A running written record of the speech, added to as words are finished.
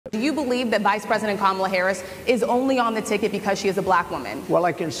Do you believe that Vice President Kamala Harris is only on the ticket because she is a black woman? Well,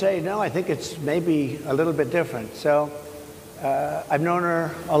 I can say, no, I think it's maybe a little bit different. So I've known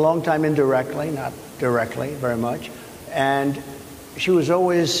her a long time indirectly, not directly very much. And she was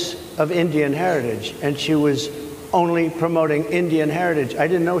always of Indian heritage, and she was only promoting Indian heritage. I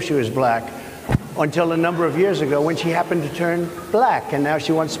didn't know she was black until a number of years ago when she happened to turn black, and now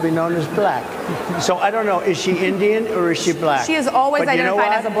she wants to be known as black. So I don't know, is she Indian or is she black? She has always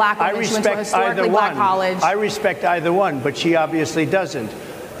identified as a black woman. She went to a historically black college. I respect either one, but she obviously doesn't,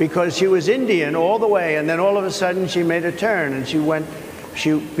 because she was Indian all the way, and then all of a sudden she made a turn and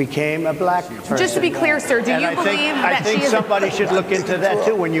she became a black person. Just to be clear, sir, do you believe that she is... I think somebody should look into that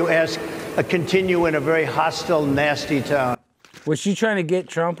too when you continue in a very hostile, nasty tone. Was she trying to get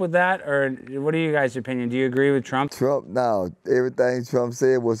Trump with that, or what are you guys' opinion? Do you agree with Trump? Trump, no. Everything Trump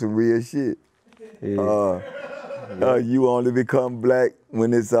said was some real shit. Yeah. You only become black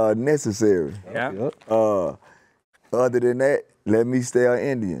when it's necessary. Yeah. Other than that, let me stay an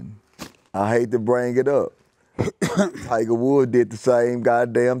Indian. I hate to bring it up. Tiger Woods did the same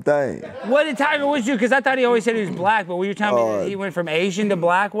goddamn thing. What did Tiger Woods do? Because I thought he always said he was black, but were you telling me that he went from Asian to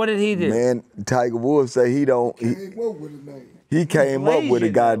black? What did he do? Man, Tiger Woods say he don't... He came up with a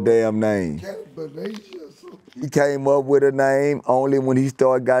goddamn name. He came up with a name only when he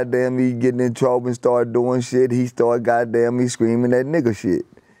started goddamn me getting in trouble and started doing shit. He started goddamn me screaming that nigga shit.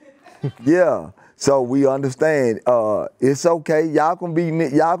 Yeah. So we understand. It's okay.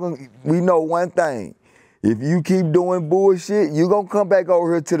 We know one thing. If you keep doing bullshit, you gonna come back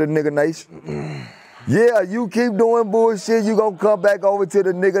over here to the nigga nation. Yeah, you keep doing bullshit, you gonna come back over to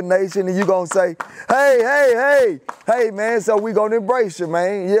the nigga nation and you gonna say, hey, man, so we gonna embrace you,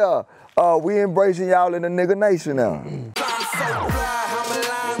 man. Yeah, we embracing y'all in the nigga nation now.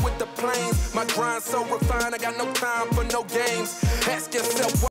 My grind so refined, I got no time for no games. Ask yourself